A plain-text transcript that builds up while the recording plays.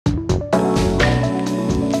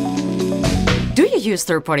use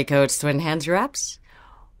third-party codes to enhance your apps?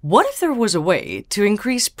 What if there was a way to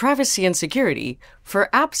increase privacy and security for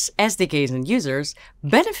apps, SDKs, and users,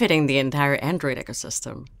 benefiting the entire Android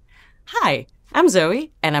ecosystem? Hi, I'm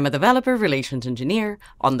Zoe, and I'm a Developer Relations Engineer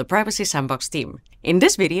on the Privacy Sandbox team. In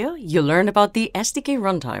this video, you'll learn about the SDK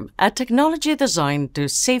Runtime, a technology designed to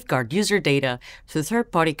safeguard user data through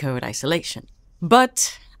third-party code isolation.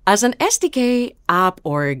 But as an SDK, app,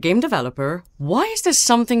 or game developer, why is this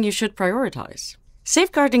something you should prioritize?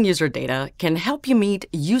 Safeguarding user data can help you meet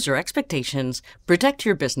user expectations, protect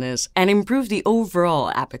your business, and improve the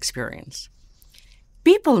overall app experience.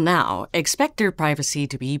 People now expect their privacy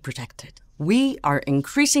to be protected. We are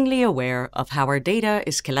increasingly aware of how our data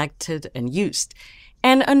is collected and used,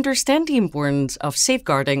 and understand the importance of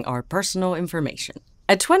safeguarding our personal information.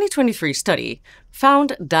 A 2023 study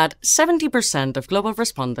found that 70% of global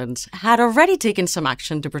respondents had already taken some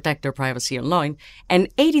action to protect their privacy online,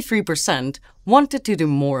 and 83% wanted to do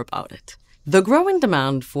more about it. The growing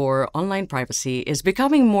demand for online privacy is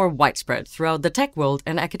becoming more widespread throughout the tech world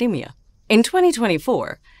and academia. In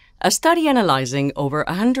 2024, a study analyzing over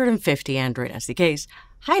 150 Android SDKs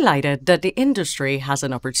highlighted that the industry has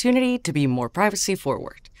an opportunity to be more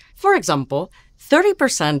privacy-forward. For example,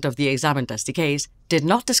 30% of the examined SDKs did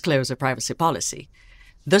not disclose a privacy policy.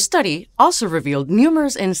 The study also revealed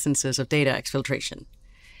numerous instances of data exfiltration.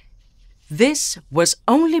 This was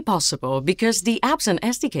only possible because the apps and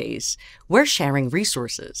SDKs were sharing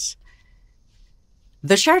resources.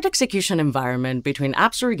 The shared execution environment between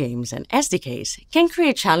apps or games and SDKs can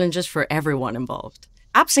create challenges for everyone involved.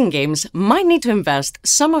 Apps and games might need to invest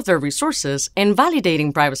some of their resources in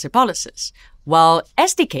validating privacy policies, while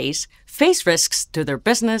SDKs face risks to their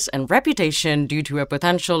business and reputation due to a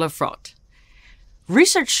potential of fraud.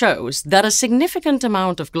 Research shows that a significant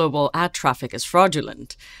amount of global ad traffic is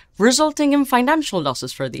fraudulent, resulting in financial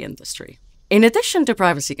losses for the industry. In addition to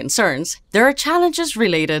privacy concerns, there are challenges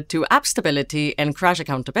related to app stability and crash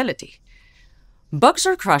accountability. Bugs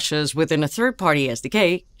or crashes within a third-party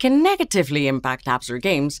SDK can negatively impact apps or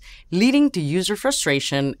games, leading to user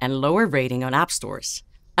frustration and lower rating on app stores.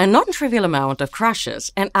 A non-trivial amount of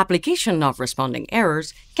crashes and application not responding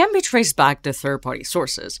errors can be traced back to third-party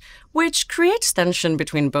sources, which creates tension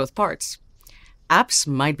between both parts. Apps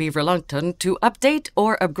might be reluctant to update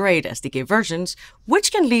or upgrade SDK versions,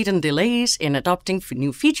 which can lead in delays in adopting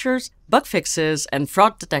new features, bug fixes, and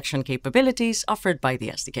fraud detection capabilities offered by the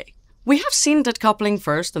SDK. We have seen that coupling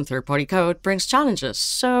first and third-party code brings challenges,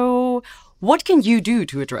 so what can you do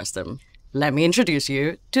to address them? Let me introduce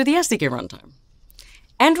you to the SDK Runtime.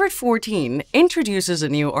 Android 14 introduces a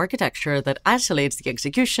new architecture that isolates the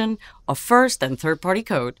execution of first and third-party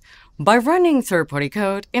code by running third-party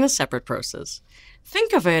code in a separate process.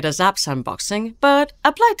 Think of it as app sandboxing, but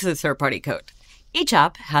applied to the third-party code. Each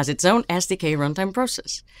app has its own SDK runtime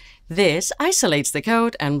process. This isolates the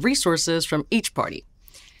code and resources from each party.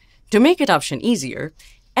 To make adoption easier,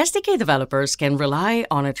 SDK developers can rely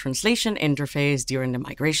on a translation interface during the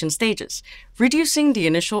migration stages, reducing the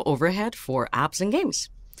initial overhead for apps and games.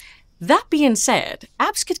 That being said,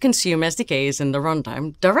 apps could consume SDKs in the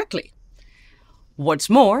runtime directly. What's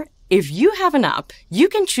more, if you have an app, you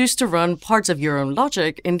can choose to run parts of your own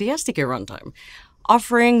logic in the SDK runtime,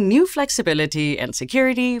 offering new flexibility and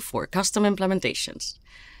security for custom implementations.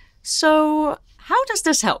 So, how does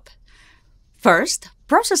this help? First,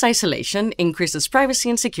 process isolation increases privacy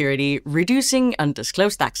and security, reducing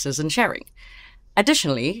undisclosed access and sharing.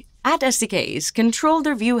 Additionally, ad SDKs control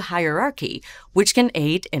their view hierarchy, which can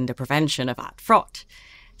aid in the prevention of ad fraud.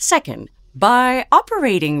 Second, by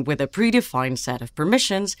operating with a predefined set of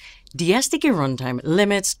permissions, the SDK runtime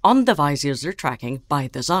limits on-device user tracking by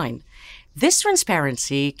design. This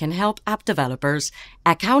transparency can help app developers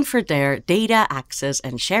account for their data access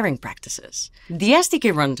and sharing practices. The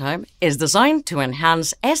SDK runtime is designed to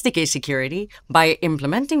enhance SDK security by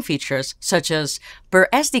implementing features such as per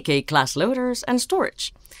SDK class loaders and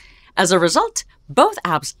storage. As a result, both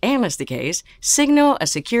apps and SDKs signal a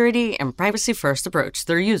security and privacy-first approach to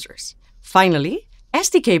their users. Finally,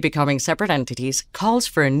 SDK becoming separate entities calls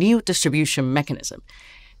for a new distribution mechanism.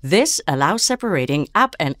 This allows separating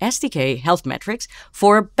app and SDK health metrics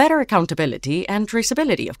for better accountability and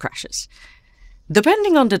traceability of crashes.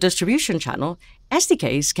 Depending on the distribution channel,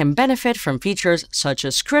 SDKs can benefit from features such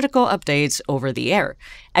as critical updates over the air,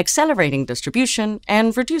 accelerating distribution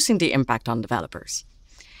and reducing the impact on developers.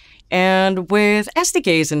 And with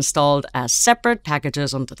SDKs installed as separate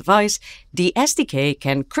packages on the device, the SDK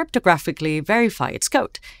can cryptographically verify its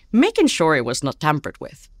code, making sure it was not tampered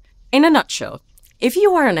with. In a nutshell, If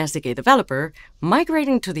you are an SDK developer,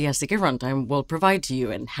 migrating to the SDK Runtime will provide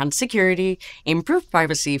you enhanced security, improved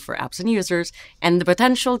privacy for apps and users, and the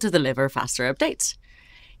potential to deliver faster updates.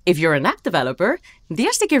 If you're an app developer, the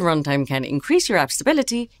SDK Runtime can increase your app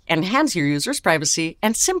stability, enhance your users' privacy,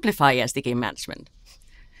 and simplify SDK management.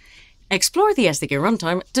 Explore the SDK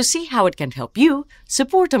Runtime to see how it can help you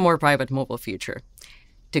support a more private mobile future.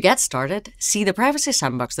 To get started, see the Privacy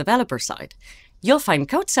Sandbox developer site. You'll find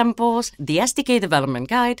code samples, the SDK development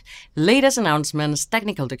guide, latest announcements,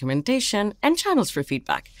 technical documentation, and channels for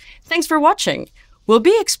feedback. Thanks for watching! We'll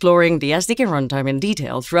be exploring the SDK Runtime in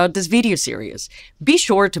detail throughout this video series. Be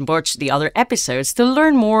sure to watch the other episodes to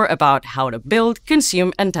learn more about how to build,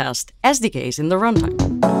 consume, and test SDKs in the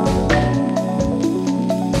runtime.